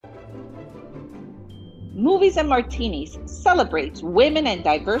Movies and Martinis celebrates women and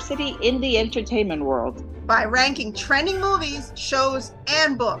diversity in the entertainment world by ranking trending movies, shows,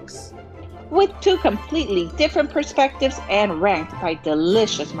 and books. with two completely different perspectives and ranked by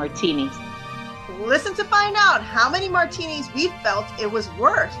delicious martinis. Listen to find out how many martinis we felt it was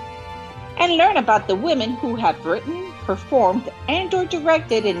worth. And learn about the women who have written, performed, and/or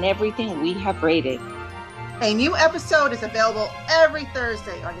directed in everything we have rated. A new episode is available every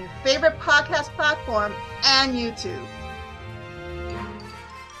Thursday on your favorite podcast platform and YouTube.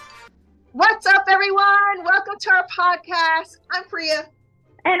 What's up, everyone? Welcome to our podcast. I'm Priya.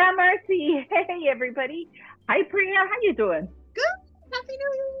 And I'm Mercy. Hey, everybody. Hi, Priya. How you doing? Good. Happy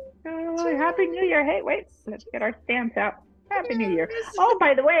New Year. Oh, Happy New Year. Hey, wait. Let's get our stamps out. Happy New Year. Oh,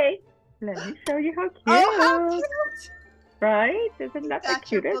 by the way, let me show you how cute. Oh, how cute. Right? Isn't that the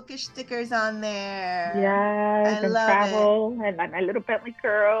cutest? Your bookish stickers on there. Yes, and travel, and my little Bentley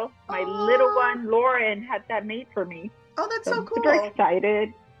girl. My little one, Lauren, had that made for me. Oh, that's so cool. Super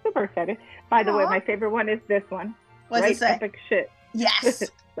excited. Super excited. By the way, my favorite one is this one. What's it say? Epic shit. Yes.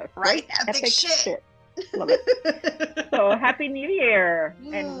 Right? Epic shit. Love it. So, Happy New Year.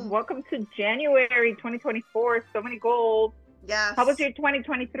 And welcome to January 2024. So many goals. Yes. How was your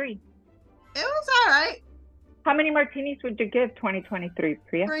 2023? It was all right. How many martinis would you give 2023,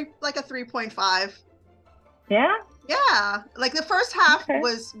 Priya? Like a 3.5. Yeah? Yeah. Like the first half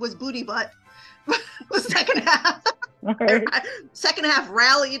was booty butt. The second half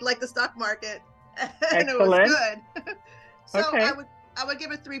rallied like the stock market. And Excellent. It was good. So I would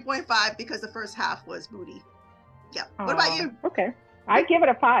give it 3.5 because the first half was booty. Yeah. What about you? Okay. I give it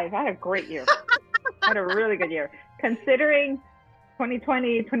a 5. I had a great year. I had a really good year. Considering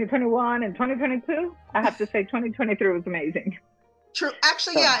 2020, 2021, and 2022, I have to say 2023 was amazing. True.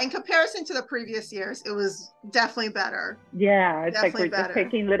 Actually, yeah, in comparison to the previous years, it was definitely better. Yeah, it's definitely like we're just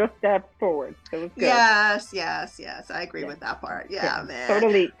taking little steps forward. So it was good. Yes. I agree with that part. Yeah, man.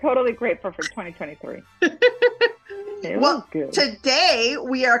 Totally grateful for 2023. Well, today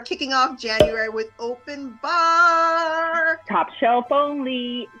we are kicking off January with Open Bar. Top shelf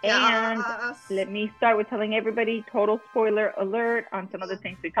only. Yes. And let me start with telling everybody, total spoiler alert on some of the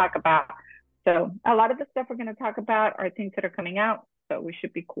things we talk about. So a lot of the stuff we're going to talk about are things that are coming out. So we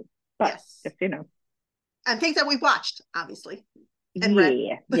should be cool. But just, And things that we've watched, obviously. And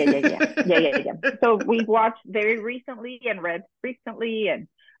yeah. So we've watched very recently and read recently and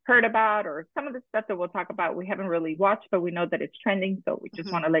heard about, or some of the stuff that we'll talk about we haven't really watched, but we know that it's trending, so we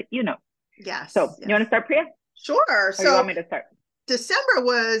just want to let you know. Yes. So you want to start, Priya? Sure. Or you want me to start? December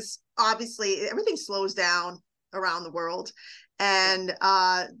was obviously, everything slows down around the world, and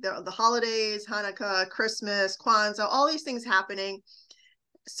the holidays, Hanukkah, Christmas, Kwanzaa, all these things happening.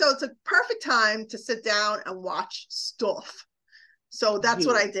 So it's a perfect time to sit down and watch stuff. So that's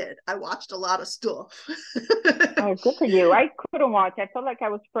what I did. I watched a lot of stuff. Oh, good for you. I couldn't watch. I felt like I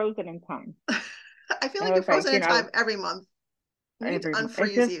was frozen in time. I feel like you're frozen in time every month. You need to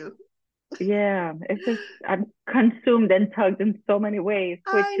unfreeze you. Yeah. It's just, I'm consumed and tugged in so many ways,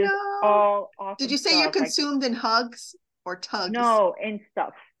 which is all awesome. Did you say you're consumed in hugs or tugs? No, in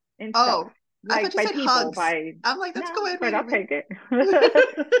stuff. Stuff. Like I thought you said people, hugs. I'm like, that's go ahead. But I'll take it.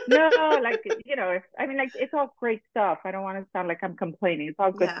 No, like, it's all great stuff. I don't want to sound like I'm complaining. It's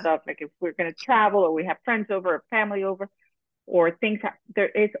all good stuff. Like if we're going to travel or we have friends over or family over or things, there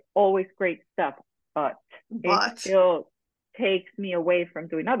is always great stuff, but it still takes me away from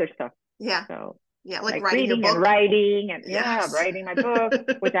doing other stuff. Yeah. So like reading and writing and writing my book,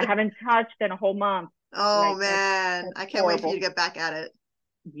 which I haven't touched in a whole month. Oh man, I can't wait for you to get back at it.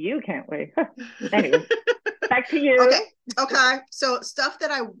 You can't wait. Anyway, back to you. Okay. So stuff that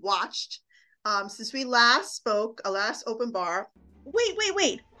I watched since we last spoke, a last open bar.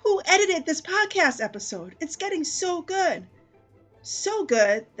 Wait. Who edited this podcast episode? It's getting so good. So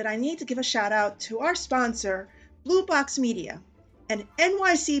good that I need to give a shout out to our sponsor, Blue Box Media, an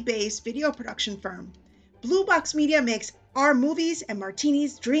NYC-based video production firm. Blue Box Media makes our movies and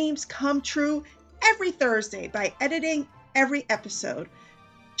martinis dreams come true every Thursday by editing every episode.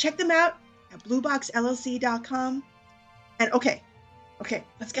 Check them out at blueboxllc.com. And okay,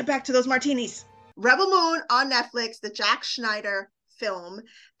 let's get back to those martinis. Rebel Moon on Netflix, the Jack Schneider film.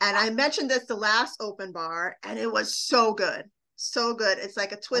 And I mentioned this the last open bar, and it was so good. So good. It's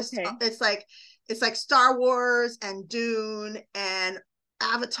like a twist. Okay. It's like Star Wars and Dune and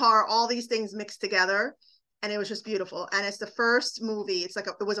Avatar, all these things mixed together. And it was just beautiful. And it's the first movie. It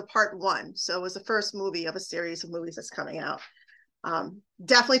was a part 1. So it was the first movie of a series of movies that's coming out.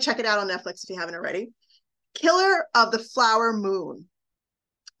 Definitely check it out on Netflix if you haven't already. Killer of the Flower Moon,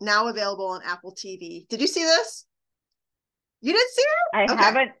 now available on Apple TV. Did you see this? You didn't see it? I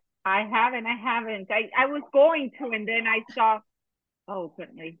haven't. I haven't. I haven't. I was going to, and then I saw. Oh,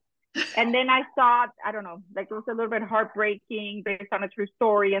 goodness. And then I thought, I don't know, like it was a little bit heartbreaking based on a true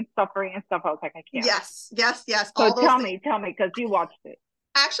story and suffering and stuff. I was like, I can't. Yes, yes, yes. So All those things. tell me, because you watched it.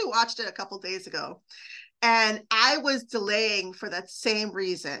 I actually watched it a couple days ago, and I was delaying for that same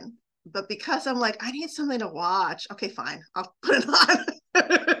reason. But because I'm like, I need something to watch. Okay, fine. I'll put it on.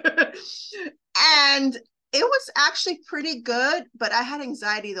 And it was actually pretty good, but I had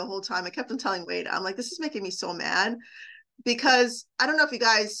anxiety the whole time. I kept on telling Wade, I'm like, this is making me so mad because I don't know if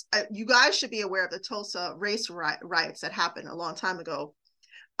you guys should be aware of the Tulsa race riots that happened a long time ago.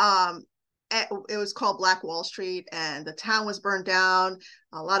 It was called Black Wall Street, and the town was burned down.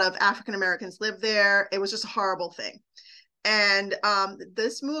 A lot of African Americans lived there. It was just a horrible thing. And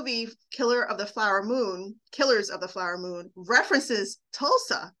this movie, Killers of the Flower Moon, references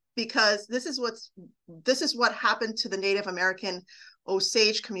Tulsa because this is what happened to the Native American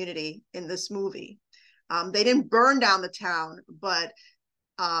Osage community in this movie. They didn't burn down the town, but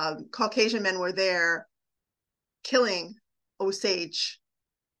Caucasian men were there killing Osage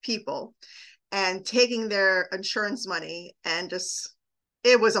people and taking their insurance money, and just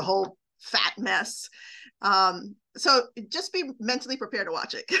it was a whole fat mess. So just be mentally prepared to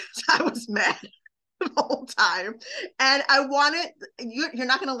watch it because I was mad the whole time. And I wanted, you're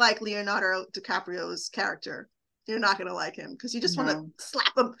not going to like Leonardo DiCaprio's character. You're not going to like him because you just want to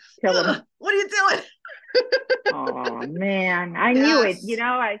slap him. Kill him. What are you doing? Oh, man. I knew it. You know,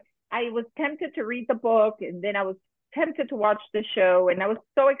 I was tempted to read the book, and then I was tempted to watch the show, and I was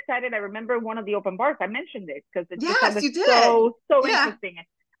so excited. I remember one of the open bars, I mentioned it because it just sounded so interesting.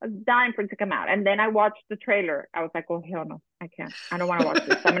 I was dying for it to come out. And then I watched the trailer. I was like, oh, hell no, I can't. I don't want to watch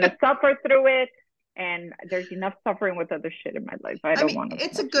this. I'm going to suffer through it. And there's enough suffering with other shit in my life. I don't want to.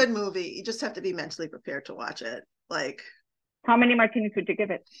 It's a good movie. You just have to be mentally prepared to watch it. Like, how many martinis would you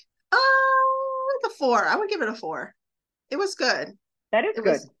give it? Like a 4. I would give it a 4. It was good. That is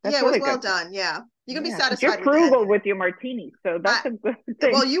good. That's it was well done. Yeah. You're going to be satisfied. You're frugal with your martinis, so that's a good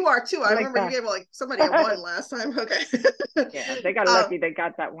thing. Well, you are too. I remember you gave somebody a 1 last time. Okay. Yeah, they got lucky. They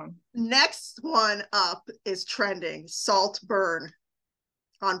got that one. Next one up is trending, Saltburn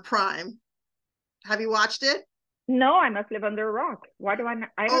on Prime. Have you watched it? No, I must live under a rock. Why do I not?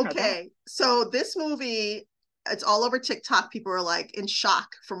 I don't know that. Okay, so this movie, it's all over TikTok. People are like in shock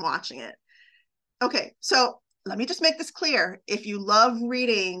from watching it. Okay, so let me just make this clear. If you love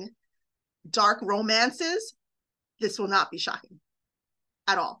reading dark romances, this will not be shocking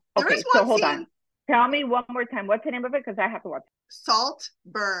at all. Okay, so hold on. Tell me one more time. What's the name of it? Because I have to watch it.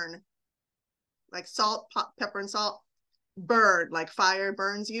 Saltburn. Like salt, pepper, and salt. Burn, like fire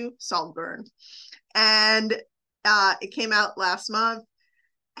burns you. Saltburn. And it came out last month.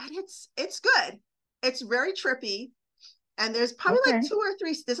 And it's good. It's very trippy. And there's probably like 2 or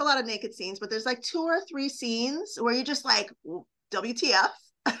 3. There's a lot of naked scenes, but there's like 2 or 3 scenes where you're just like, WTF?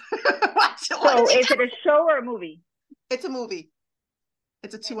 So is it a show or a movie? It's a movie.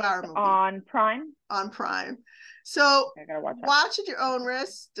 It's a 2-hour movie. On Prime? On Prime. So I gotta watch at your own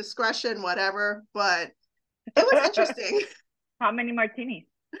risk, discretion, whatever. But it was interesting. How many martinis?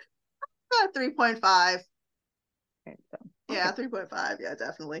 3.5. Okay, yeah, 3.5. Yeah,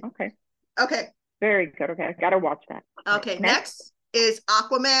 definitely. Okay. Very good. Okay, I gotta watch that. Okay, next is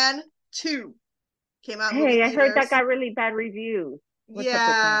Aquaman 2. Came out. Hey, I heard that got really bad reviews.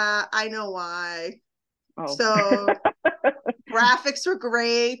 Yeah, I know why. Oh. So graphics were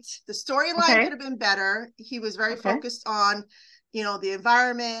great. The storyline could have been better. He was very focused on, the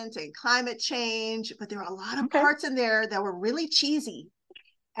environment and climate change, but there were a lot of parts in there that were really cheesy.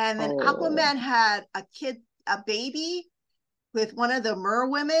 And then Aquaman had a baby with one of the mer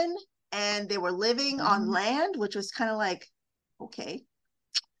women, and they were living on land, which was kind of like, okay,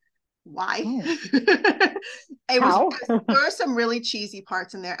 why? There were some really cheesy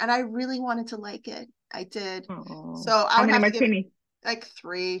parts in there, and I really wanted to like it. I did. So I would have to give it like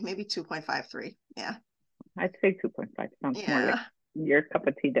 3, maybe 2.5, 3. Yeah. I'd say 2.5. Sounds more like your cup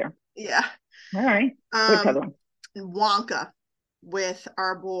of tea there. Yeah. All right. Which other one? Wonka with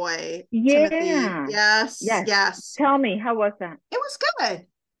our boy Timothy. Yes. Tell me, how was that? It was good.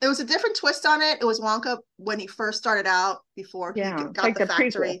 It was a different twist on it. It was Wonka when he first started out before he got like the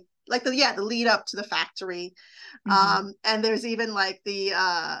factory. Prequel. Like the lead up to the factory. And there's even like the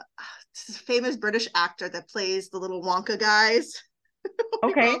famous British actor that plays the little Wonka guys.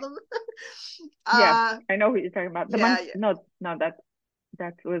 Okay. I know who you're talking about. No,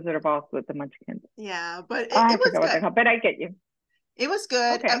 that's Wizard of Oz with the Munchkins. Yeah, but it was good. But I get you. It was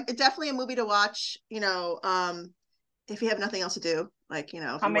good. Definitely a movie to watch. If you have nothing else to do, like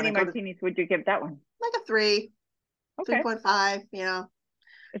How many martinis would you give that one? Like a 3, 3.5.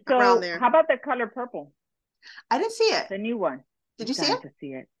 around So there. how about The Color Purple, I didn't see it. the new one? Did I'm you see dying it? to see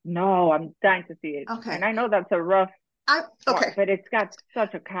it. No, I'm dying to see it. And Okay. I know that's a rough I part, okay. but it's got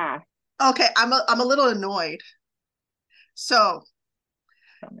such a cast. Okay, I'm a little annoyed. So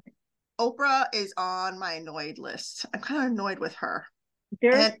Oprah is on my annoyed list. I'm kind of annoyed with her.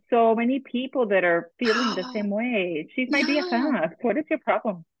 There's And so many people that are feeling the same way. She's my yeah. BFF. What is your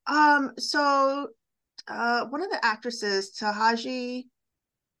problem? So one of the actresses,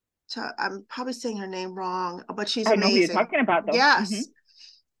 I'm probably saying her name wrong, but she's I know who you're amazing. talking about, though. Yes.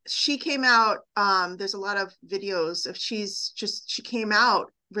 She came out, there's a lot of videos of she came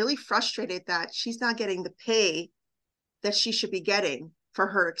out really frustrated that she's not getting the pay that she should be getting for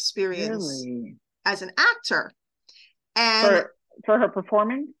her experience Really? as an actor. And For her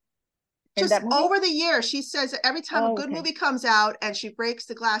performance in just that movie? over the years, she says that every time a Oh, good okay. movie comes out and she breaks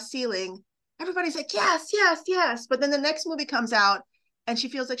the glass ceiling, everybody's like, yes, yes, yes. But then the next movie comes out and she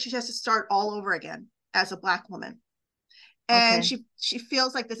feels like she has to start all over again as a Black woman. And Okay. she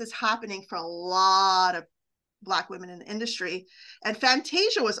feels like this is happening for a lot of Black women in the industry. And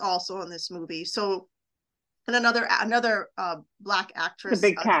Fantasia was also in this movie. So, and another Black It's a actress,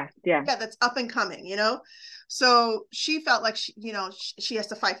 big cast, yeah. yeah, that's up and coming, you know. So she felt like she has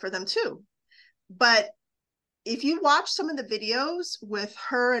to fight for them too. But if you watch some of the videos with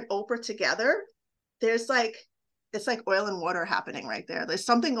her and Oprah together, there's like it's like oil and water happening right there. There's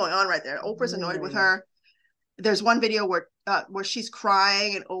something going on right there. Oprah's annoyed with Really? her. There's one video where she's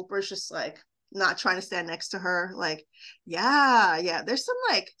crying and Oprah's just like not trying to stand next to her. Like, yeah, there's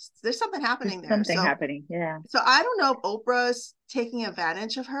something There's happening there. something So happening, yeah. I don't know if Oprah's taking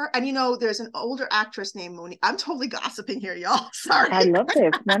advantage of her. And there's an older actress named Monique. I'm totally gossiping here, y'all. Sorry. I love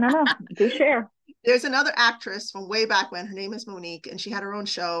this. No, no, no. Do share. There's another actress from way back when. Her name is Monique, and she had her own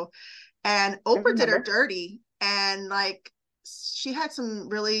show. And I Oprah did her remember. dirty, and like she had some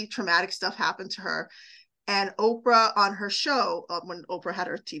really traumatic stuff happen to her. And Oprah on her show, when Oprah had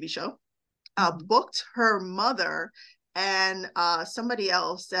her TV show, booked her mother and somebody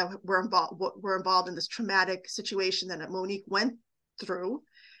else that were involved in this traumatic situation that Monique went through,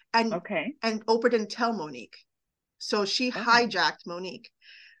 and Okay. Oprah didn't tell Monique, so she Oh, hijacked Monique.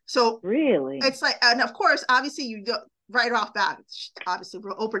 So really? it's like, and of course, obviously, you go right off bat. Obviously,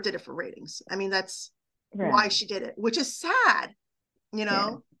 Oprah did it for ratings. I mean, that's why Right. she did it, which is sad, you Yeah.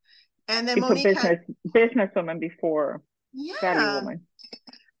 know. And then She put Monique had, businesswoman before value yeah, and woman.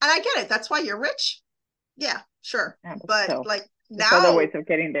 I get it. That's why you're rich. Yeah, sure. Yeah, but But still, like there's other ways now, of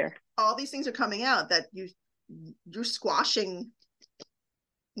getting there. all these things are coming out that you're squashing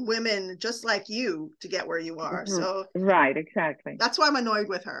women just like you to get where you are. So Right, exactly. that's why I'm annoyed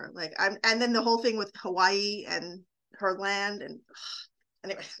with her. Like and then the whole thing with Hawaii and her land and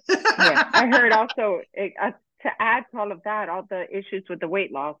anyway. Yeah, I heard also to add to all of that, all the issues with the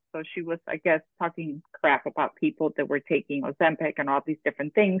weight loss. So she was, I guess, talking crap about people that were taking Ozempic and all these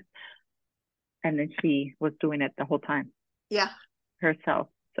different things, and then she was doing it the whole time Yeah. herself.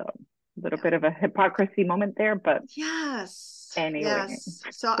 So a little Yeah. bit of a hypocrisy moment there, but Yes. anyway, Yes.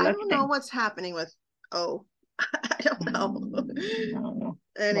 So I let's don't know think. what's happening with I don't know. I don't know. Well,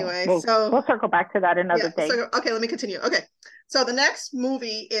 Anyway, we'll circle back to that yeah. another day. So okay, let me continue. Okay. So the next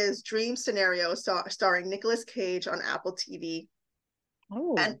movie is Dream Scenario starring Nicolas Cage on Apple TV.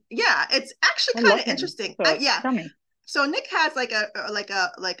 And Oh, yeah, it's actually I kind love of him. interesting. So Yeah. tell me. So Nick has like a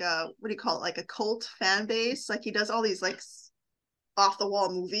what do you call it? Like a cult fan base. Like he does all these like off the wall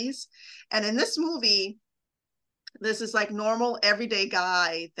movies. And in this movie, this is like normal everyday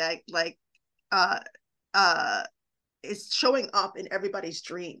guy that like uh uh is showing up in everybody's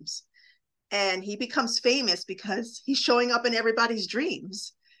dreams. And he becomes famous because he's showing up in everybody's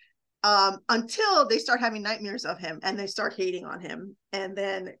dreams, until they start having nightmares of him and they start hating on him and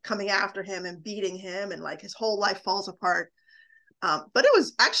then coming after him and beating him, and like his whole life falls apart. But it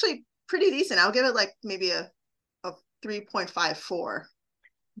was actually pretty decent. I'll give it like maybe a 3.54.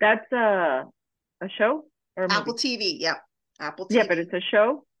 That's a show or a Apple movie? TV, yeah. Apple Yeah, but TV. it's a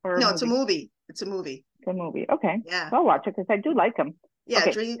show or a No, it's a movie? movie. It's a movie. It's a movie. Okay. Yeah. I'll watch it because I do like them. Yeah,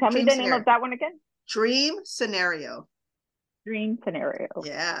 Okay. Tell me dream the name of scenario. that one again. Dream Scenario. Dream Scenario.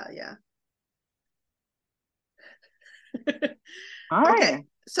 Yeah, yeah. All Okay, right.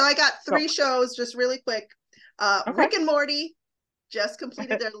 so I got Go. 3 shows just really quick. Okay. Rick and Morty just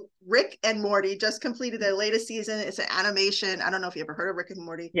completed their latest season. It's an animation. I don't know if you ever heard of Rick and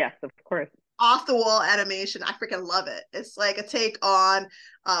Morty. Yes, of course. Off the wall animation. I freaking love it. It's like a take on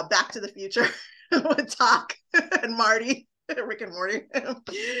Back to the Future with Doc and Marty, Rick and Morty.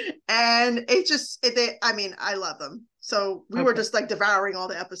 And I love them. So we were Okay. just like devouring all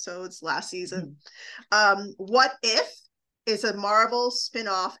the episodes last season. What If is a Marvel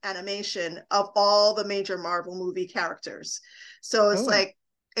spin-off animation of all the major Marvel movie characters. So it's like,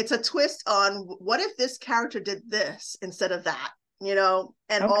 it's a twist on what if this character did this instead of that, you know,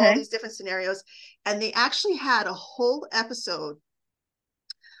 and all these different scenarios. And they actually had a whole episode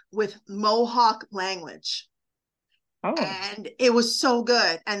with Mohawk language. And it was so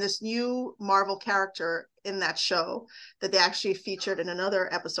good. And this new Marvel character in that show that they actually featured in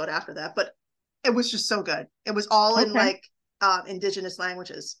another episode after that. But it was just so good. It was all in like indigenous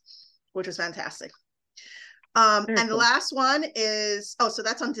languages, which was fantastic. And the last one is, so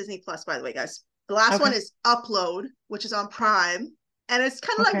that's on Disney Plus, by the way, guys. The last one is Upload, which is on Prime. And it's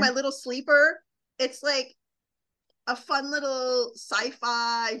kind of like my little sleeper. It's like a fun little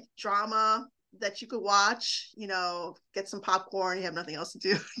sci-fi drama that you could watch, you know, get some popcorn, you have nothing else to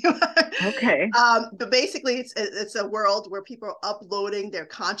do. But basically it's a world where people are uploading their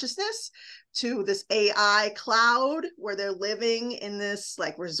consciousness to this AI cloud where they're living in this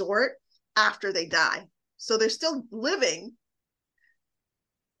like resort after they die. So they're still living,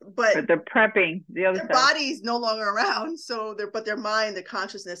 but they're prepping the other their side. body's no longer around. So their mind, their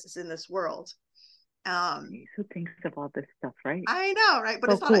consciousness is in this world. Who thinks of all this stuff, right? I know, right?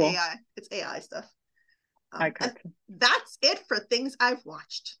 But so it's not AI. It's AI stuff. And that's it for things I've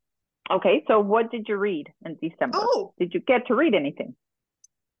watched. Okay, so what did you read in December? Did you get to read anything?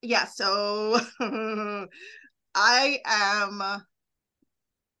 Yeah, so I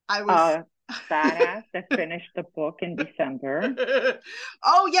was badass that finished the book in December.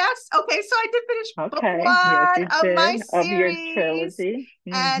 Oh yes, okay, so I did finish book one of my series, of your trilogy,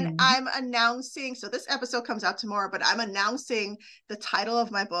 and I'm announcing. So this episode comes out tomorrow, but I'm announcing the title of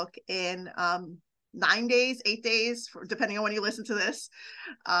my book in 9 days, 8 days, depending on when you listen to this,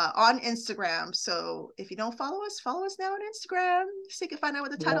 on Instagram. So if you don't follow us now on Instagram, so you can find out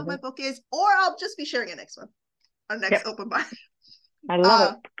what the title of my book is, or I'll just be sharing it next one, our next open bar. I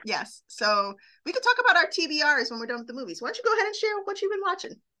love it. Yes. So we could talk about our TBRs when we're done with the movies. Why don't you go ahead and share what you've been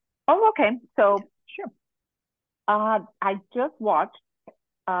watching? Oh, okay. So sure. I just watched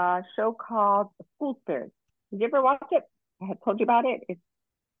a show called School Spirits. Did you ever watch it? I had told you about it. It's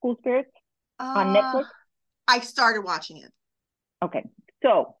School Spirits on Netflix. I started watching it. Okay.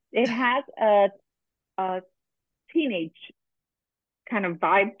 So it has a teenage kind of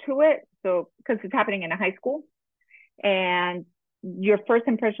vibe to it. So because it's happening in a high school, and your first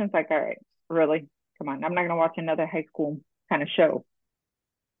impression is like, all right, really? Come on, I'm not gonna watch another high school kind of show.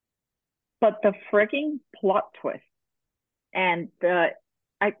 But the freaking plot twist, and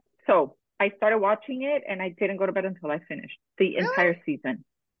I started watching it, and I didn't go to bed until I finished the entire season.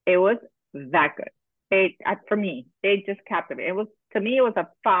 It was that good. For me, it just captivated. It was, to me, it was a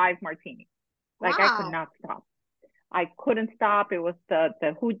 5 martini. Like I could not stop. I couldn't stop. It was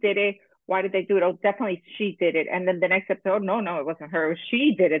the who did it. Why did they do it? Oh, definitely she did it. And then the next episode, no, it wasn't her.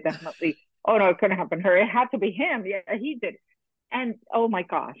 She did it, definitely. Oh, no, it couldn't happen to her. It had to be him. Yeah, he did. And oh my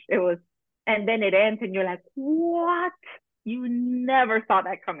gosh, it was. And then it ends and you're like, what? You never saw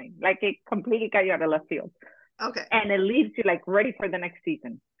that coming. Like it completely got you out of left field. Okay. And it leaves you like ready for the next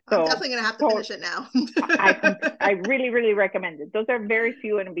season. So I'm definitely going to have to finish it now. I really, really recommend it. Those are very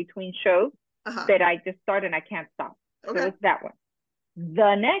few and in between shows that I just started and I can't stop. Okay. There was that one.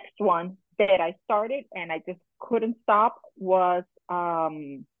 The next one that I started and I just couldn't stop was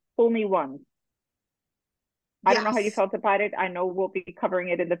Fool Me Once. I don't know how you felt about it. I know we'll be covering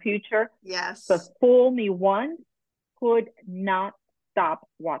it in the future. Yes. But Fool Me Once, could not stop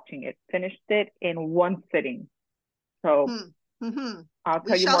watching it. Finished it in one sitting. So I'll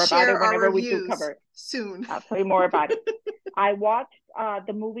tell you more about it whenever we do cover it. Soon. I'll tell you more about it. I watched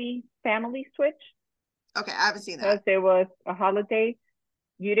the movie Family Switch. Okay, I haven't seen that. Because it was a holiday.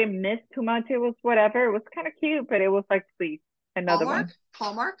 You didn't miss too much. It was whatever. It was kind of cute, but it was like, please, another one.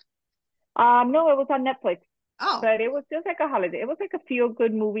 Hallmark? No, it was on Netflix. Oh. But it was just like a holiday. It was like a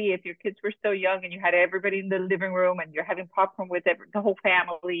feel-good movie if your kids were still young and you had everybody in the living room and you're having popcorn with the whole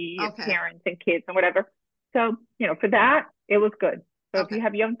family, your parents and kids and whatever. So, for that, it was good. So if you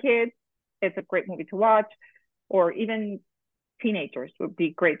have young kids, it's a great movie to watch. Or even teenagers would be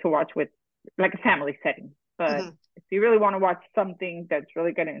great to watch with like a family setting. But if you really want to watch something that's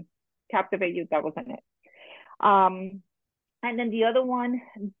really going to captivate you, that wasn't it. And then the other one,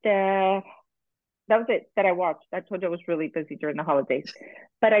 that was it that I watched. I told you I was really busy during the holidays,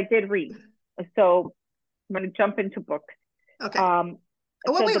 but I did read. So I'm going to jump into books. Okay.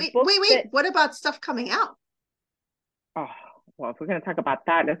 Wait. What about stuff coming out? Oh, well, if we're going to talk about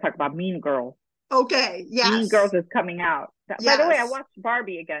that, let's talk about Mean Girls. Okay. Yes. Mean Girls is coming out. By the way, I watched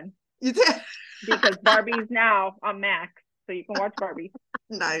Barbie again. You did? Because Barbie's now on Max, so you can watch Barbie.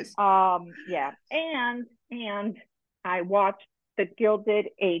 Nice. Yeah. And I watched The Gilded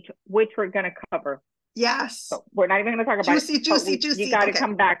Age, which we're going to cover. Yes. So we're not even going to talk about juicy, it. Juicy, You juicy. got to Okay.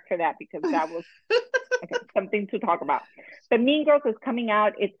 come back to that because that was okay, something to talk about. But Mean Girls is coming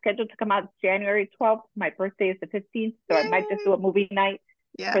out. It's scheduled to come out January 12th. My birthday is the 15th, so Yay. I might just do a movie night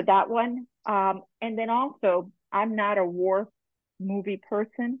for that one. And then also, I'm not a war movie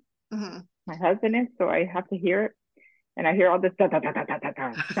person. Mm-hmm. My husband is, so I have to hear it. And I hear all this, da, da, da, da, da, da,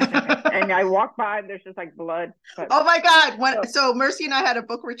 da. And I walk by and there's just like blood. But, oh my God. So Mercy and I had a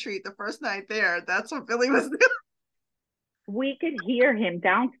book retreat the first night there. That's what Billy was doing. We could hear him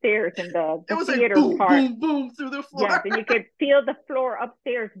downstairs in the it was theater like boom, part. boom, boom through the floor. Yes, and you could feel the floor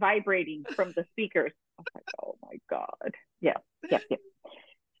upstairs vibrating from the speakers. I was like, oh my God. Yeah.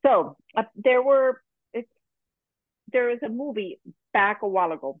 So there was a movie back a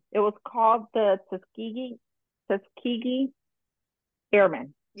while ago. It was called the Tuskegee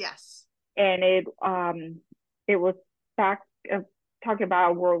Airmen. Yes. And it was back talking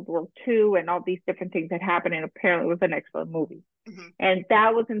about World War II and all these different things that happened, and apparently it was an excellent movie. Mm-hmm. And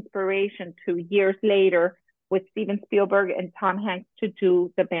that was inspiration to years later with Steven Spielberg and Tom Hanks to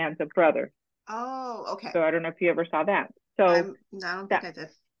do The Band of Brothers. Oh, okay. So I don't know if you ever saw that. So I don't think I did.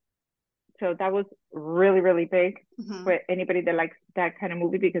 So that was really, really big for anybody that likes that kind of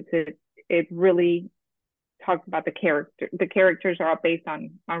movie because it really talks about the character. The characters are all based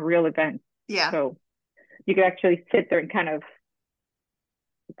on real events. Yeah. So you could actually sit there and kind of,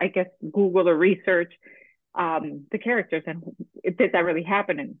 I guess, Google or research the characters and did that really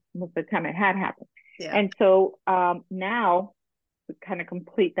happen? And most of the time it had happened. Yeah. And so now to kind of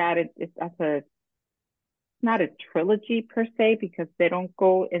complete that, it's not a trilogy per se because they don't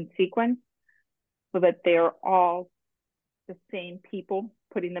go in sequence, so that they're all the same people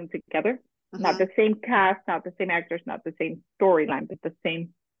putting them together. Mm-hmm. Not the same cast, not the same actors, not the same storyline, but the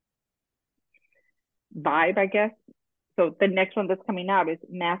same vibe, I guess. So the next one that's coming out is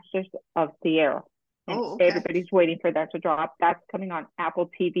Masters of Sierra. And everybody's waiting for that to drop. That's coming on Apple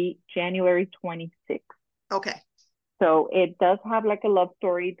TV January 26th. Okay. So it does have like a love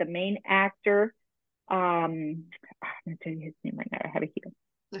story. The main actor, I'm going to tell you his name right now. I have it here.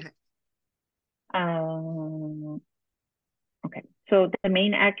 Okay. Okay. So the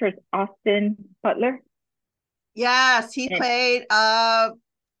main actor is Austin Butler. Yes, he played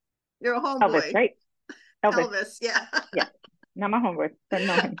your homeboy. Elvis, right? Elvis, yeah. Yeah. Not my homeboy, but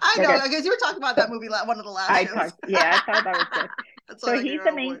no. I know, because you were talking about that movie one of the last shows. I thought that was good. So he's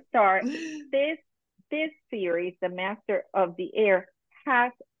the main star. This series, The Master of the Air,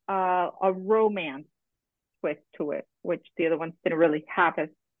 has a romance twist to it, which the other ones didn't really have as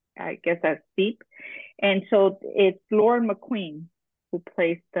deep. And so it's Lauren McQueen who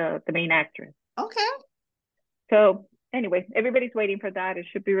plays the main actress. Okay. So anyway, everybody's waiting for that. It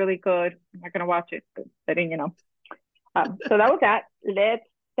should be really good. I'm not going to watch it, but letting you know. So that was that.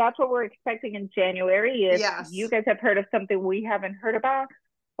 That's what we're expecting in January. If you guys have heard of something we haven't heard about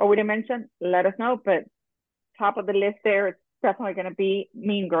or we didn't mention, let us know. But top of the list there, it's definitely going to be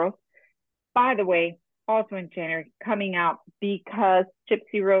Mean Girls. By the way, also in January, coming out because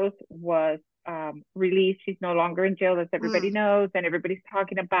Gypsy Rose was released. She's no longer in jail, as everybody knows, and everybody's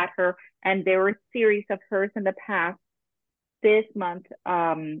talking about her. And there were a series of hers in the past. This month,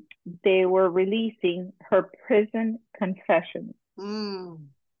 they were releasing her prison confessions.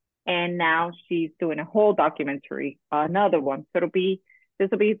 And now she's doing a whole documentary, another one. So this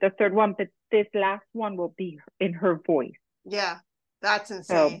will be the third one, but this last one will be in her voice. Yeah, that's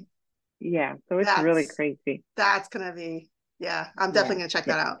insane. So it's really crazy. That's going to be, I'm definitely going to check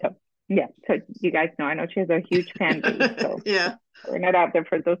that out. So you guys know, I know she has a huge fan base. So we're not out there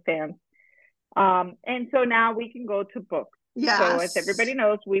for those fans. And so now we can go to books. Yes. So as everybody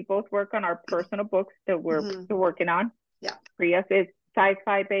knows, we both work on our personal books that we're working on. Yeah. Priya's is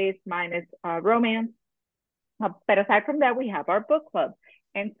sci-fi based, mine is romance. But aside from that, we have our book club.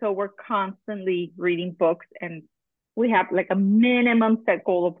 And so we're constantly reading books, and we have like a minimum set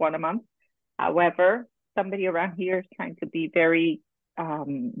goal of one a month. However, somebody around here is trying to be very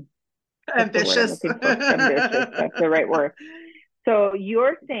ambitious. Ambitious. That's the right word. So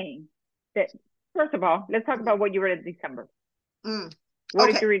you're saying that, first of all, let's talk about what you read in December.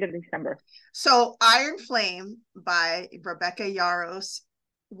 What did you read in December? So Iron Flame by Rebecca Yarros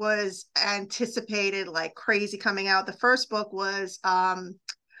was anticipated like crazy coming out. The first book was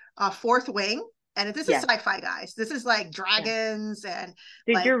Fourth Wing. And this is sci-fi, guys. This is like dragons and.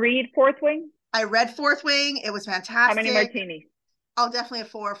 Did you read Fourth Wing? I read Fourth Wing. It was fantastic. How many martinis? Oh, definitely a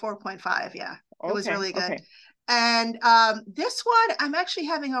 4.5. Yeah, it was really good. Okay. And this one, I'm actually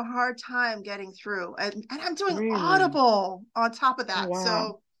having a hard time getting through, and I'm doing Audible on top of that. Oh, wow.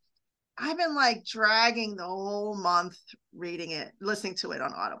 So I've been like dragging the whole month reading it, listening to it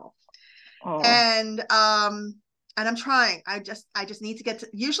on Audible. Oh. And I'm trying. I just need to get to,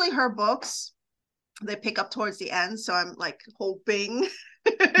 usually her books, they pick up towards the end. So I'm like hoping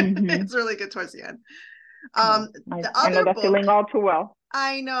it's really good towards the end. The I know other that book, feeling all too well.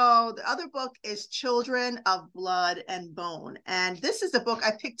 I know. The other book is Children of Blood and Bone. And this is the book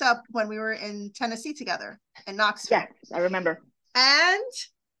I picked up when we were in Tennessee together in Knoxville. Yes, I remember. And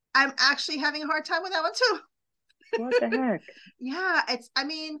I'm actually having a hard time with that one too. What the heck? Yeah, I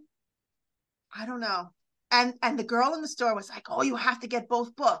mean, I don't know. And the girl in the store was like, oh, you have to get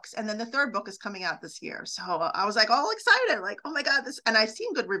both books. And then the third book is coming out this year. So I was like all excited, like, oh my God, and I've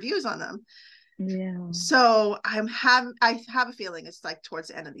seen good reviews on them. Yeah. So I have a feeling it's like towards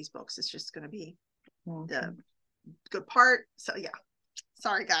the end of these books, it's just going to be the good part. So yeah,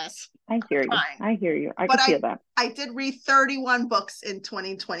 sorry guys. I hear you. I hear you. I can feel that. I did read 31 books in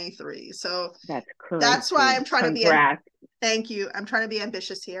 2023. So that's crazy. That's why I'm trying Congrats. to be. Thank you. I'm trying to be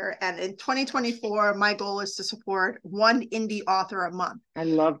ambitious here. And in 2024, my goal is to support one indie author a month. I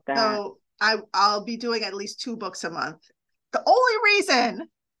love that. So I'll be doing at least 2 books a month. The only reason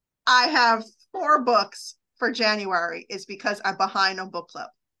I have 4 books for January is because I'm behind on book club.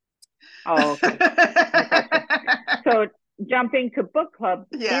 Oh, okay. I gotcha. So jumping to book club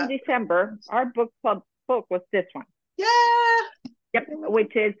in December, our book club book was this one. Yeah. Yep.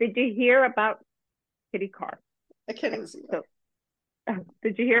 Which is, did you hear about Kitty Carr? I can't even see that. So,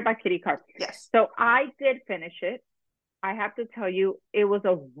 did you hear about Kitty Carr? Yes. So I did finish it. I have to tell you, it was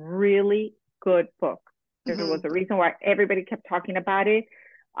a really good book. There was a reason why everybody kept talking about it.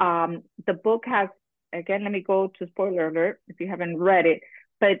 The book has, again, let me go to spoiler alert if you haven't read it,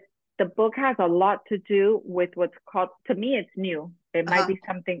 but the book has a lot to do with what's called, to me, it's new. It might be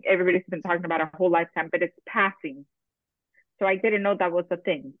something everybody's been talking about a whole lifetime, but it's passing. So I didn't know that was a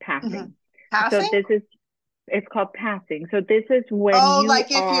thing, passing. Passing? So it's called passing. So this is when like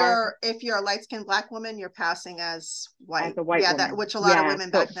if you're a light-skinned Black woman, you're passing as white. As a white woman. That which a lot of women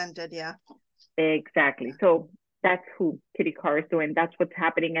back then did, Exactly. So that's who Kitty Carr is doing. That's what's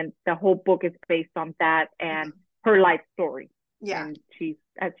happening. And the whole book is based on that and her life story. Yeah. And she's,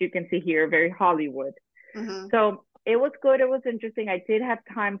 as you can see here, very Hollywood. So it was good. It was interesting. I did have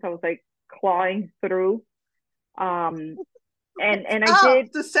times I was like clawing through. And I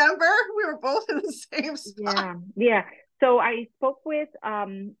did December. We were both in the same spot. Yeah. So I spoke with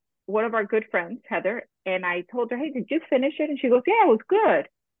one of our good friends, Heather, and I told her, hey, did you finish it? And she goes, yeah, it was good.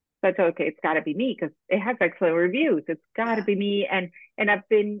 So I said, okay, it's got to be me because it has excellent reviews. It's got to be me. And I've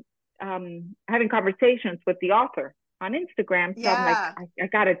been having conversations with the author on Instagram. So I'm like, I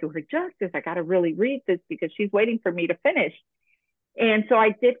got to do her justice. I got to really read this because she's waiting for me to finish. And so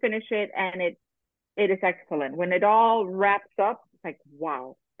I did finish it, and it is excellent. When it all wraps up, it's like,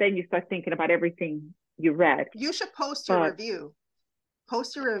 wow. Then you start thinking about everything you read. You should post a review.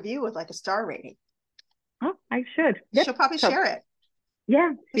 Post a review with like a star rating. Oh, I should. Yep. She'll probably share it.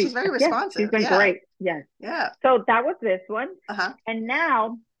 Yeah. She's very responsive. She's been great. Yes. Yeah. So that was this one. And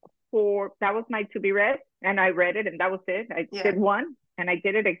now that was my to be read, and I read it, and that was it. I did one, and I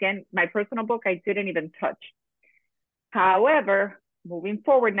did it again. My personal book, I didn't even touch. However, moving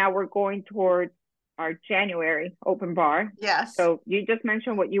forward, now we're going towards our January open bar. Yes. So you just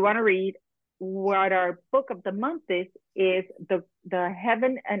mentioned what you want to read. What our book of the month is the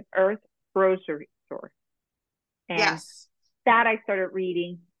Heaven and Earth Grocery Store. And that I started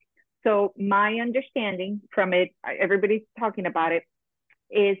reading. So my understanding from it, everybody's talking about it,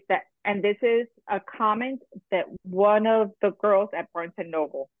 is that, and this is a comment that one of the girls at Barnes and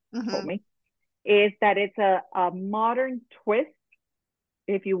Noble told me, is that it's a modern twist,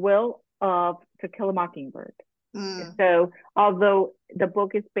 if you will, of To Kill a Mockingbird. So although the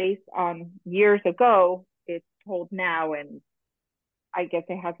book is based on years ago, it's told now, and I guess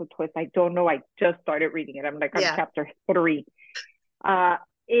it has a twist. I don't know. I just started reading it. I'm like on chapter 3.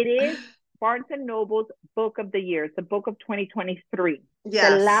 It is Barnes and Noble's book of the year. It's the book of 2023.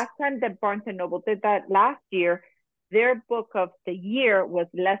 The last time that Barnes and Noble did that last year, their book of the year was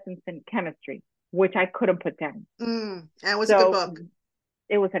Lessons in Chemistry, which I couldn't put down. And it was a good book.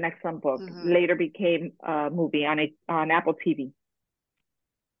 It was an excellent book. Later became a movie on Apple TV.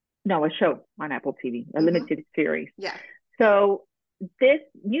 No, a show on Apple TV, a limited series. Yeah. So this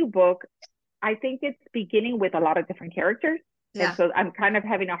new book, I think it's beginning with a lot of different characters. Yeah. And so I'm kind of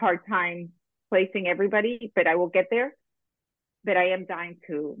having a hard time placing everybody, but I will get there. But I am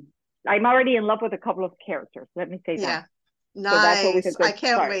I'm already in love with a couple of characters. Let me say that. Yeah. Nice. I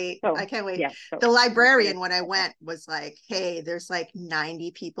can't wait. So, I can't wait. Yeah, the librarian, when I went, was like, hey, there's like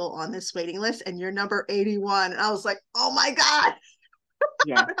 90 people on this waiting list and you're number 81. And I was like, oh my God.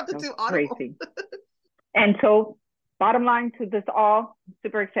 Yeah, I have to that was do Audible. crazy. And so, bottom line to this all, I'm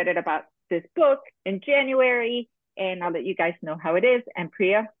super excited about this book in January, and I'll let you guys know how it is. And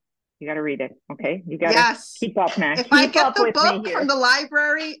Priya, you got to read it, okay? You got to Yes. keep up, man. If I Keep get up the with me book here. from the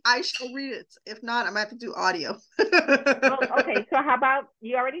library, I shall read it. If not, I'm going to have to do audio. Well, okay, so how about,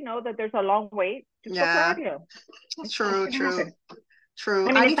 you already know that there's a long wait. Just go for audio. True.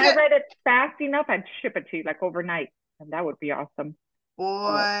 I mean, if I read it fast enough, I'd ship it to you like overnight, and that would be awesome.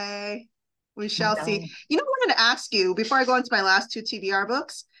 Boy, we shall see. You know, I wanted to ask you before I go into my last 2 TBR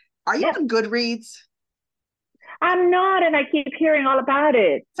books. Are you on Goodreads? I'm not, and I keep hearing all about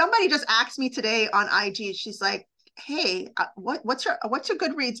it. Somebody just asked me today on IG. She's like, "Hey, what's your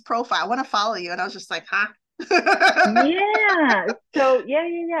Goodreads profile? I want to follow you." And I was just like, "Huh?" Yeah. So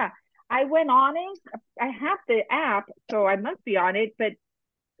yeah. I went on it. I have the app, so I must be on it. But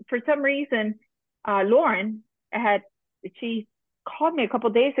for some reason, Lauren she called me a couple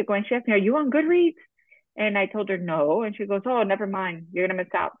days ago and she asked me, "Are you on Goodreads?" And I told her no, and she goes, "Oh, never mind. You're gonna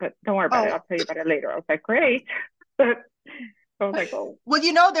miss out, but don't worry about it. I'll tell you about it later." I was like, "Great." I was like, "Oh." Well,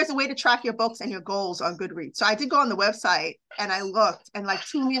 you know, there's a way to track your books and your goals on Goodreads. So I did go on the website and I looked, and like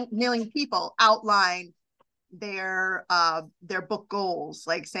 2 million people outline their book goals,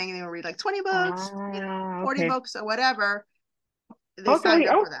 like saying they will read like 20 books, 40 books or whatever. They signed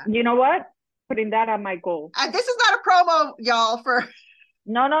up for that. You know what? Putting that on my goal. And this is not a promo, y'all, for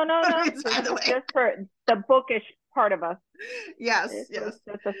no. By the way. Just for the bookish part of us. Yes.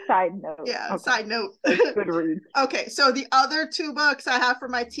 That's a side note. Yeah, side note. Good read. Okay, so the other 2 books I have for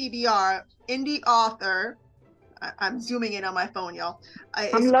my TBR, indie author. I'm zooming in on my phone, y'all.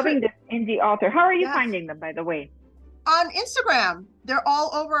 I'm loving this indie author. How are you finding them, by the way? On Instagram. They're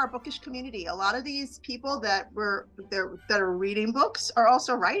all over our bookish community. A lot of these people that are reading books are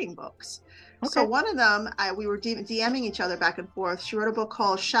also writing books. Okay. So one of them, we were DMing each other back and forth. She wrote a book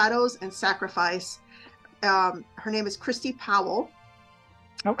called Shadows and Sacrifice. Her name is Christy Powell.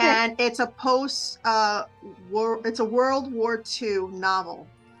 Okay. And it's a it's a World War II novel.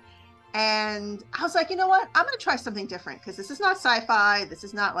 And I was like, you know what? I'm going to try something different, because this is not sci-fi. This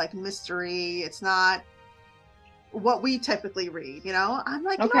is not like mystery. It's not what we typically read, you know? I'm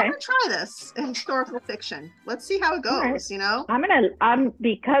like, you know, I'm going to try this in historical fiction. Let's see how it goes, you know?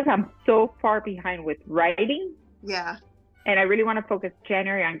 Because I'm so far behind with writing. Yeah. And I really want to focus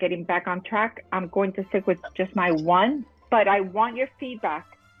January on getting back on track. I'm going to stick with just my one, but I want your feedback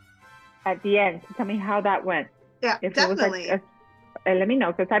at the end to tell me how that went. Yeah, definitely. Let me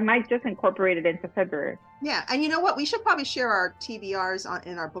know, because I might just incorporate it into February. Yeah, and you know what? We should probably share our TBRs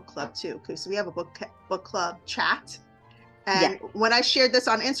in our book club too, because we have a book club chat. And when I shared this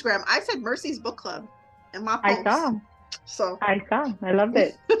on Instagram, I said Mercy's book club in my post. I saw. I loved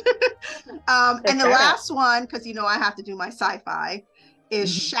it. And the last one, because you know I have to do my sci-fi,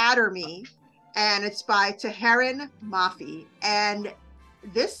 is Shatter Me, and it's by Tahereh Mafi. And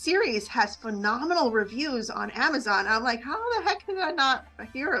this series has phenomenal reviews on Amazon. I'm like, how the heck did I not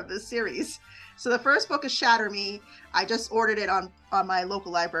hear of this series? So the first book is Shatter Me. I just ordered it on my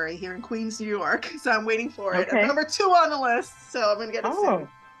local library here in Queens, New York. So I'm waiting for it. Okay. Number 2 on the list. So I'm going to get it soon.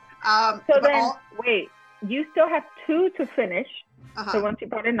 So then, wait, you still have 2 to finish. The ones you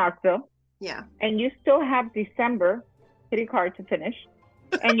bought in Knoxville. Yeah. And you still have December Kitty Card to finish.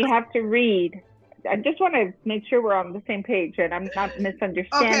 And you have to read. I just want to make sure we're on the same page and I'm not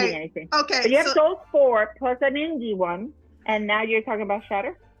misunderstanding anything. Okay. But you have those 4 plus an indie one, and now you're talking about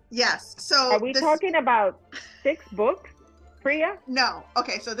Shatter? Yes. So are we talking about 6 books, Priya? No.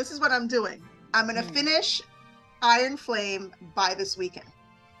 Okay, so this is what I'm doing. I'm going to finish Iron Flame by this weekend.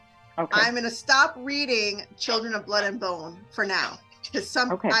 Okay. I'm going to stop reading Children of Blood and Bone for now, because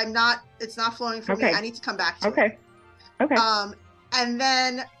it's not flowing for me. I need to come back to it. Okay. And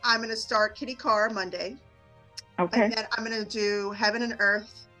then I'm going to start Kitty Carr Monday. Okay. And then I'm going to do Heaven and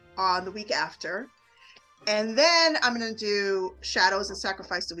Earth on the week after. And then I'm going to do Shadows and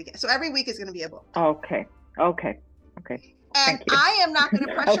Sacrifice the weekend. So every week is going to be a book. Okay. And I am not going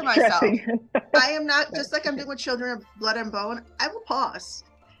to pressure myself. I am not, just like I'm doing with Children of Blood and Bone, I will pause.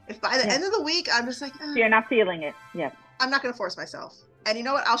 If by the end of the week, I'm just like, you're not feeling it. Yeah. I'm not going to force myself. And you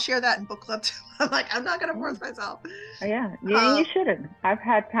know what? I'll share that in book club too. I'm like, I'm not going to force myself. Yeah, you shouldn't. I've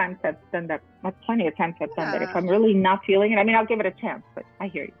had times I've done that. Plenty of times I've done that. If I'm really not feeling it, I mean, I'll give it a chance, but I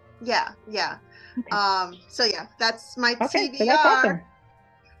hear you. Yeah. Okay. So yeah, that's my TBR. So that's awesome.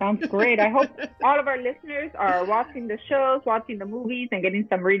 Sounds great. I hope all of our listeners are watching the shows, watching the movies, and getting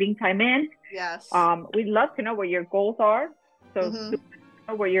some reading time in. Yes. We'd love to know what your goals are. So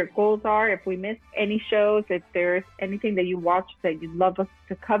where your goals are. If we missed any shows, if there's anything that you watched that you'd love us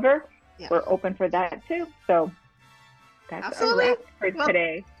to cover, we're open for that too. So That's a Absolutely. wrap for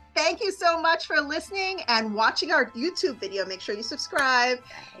today. Thank you so much for listening and watching our YouTube video. Make sure you subscribe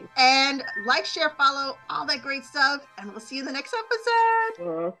and like, share, follow, all that great stuff. And we'll see you in the next episode.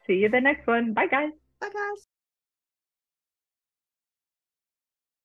 We'll see you the next one. Bye, guys. Bye, guys.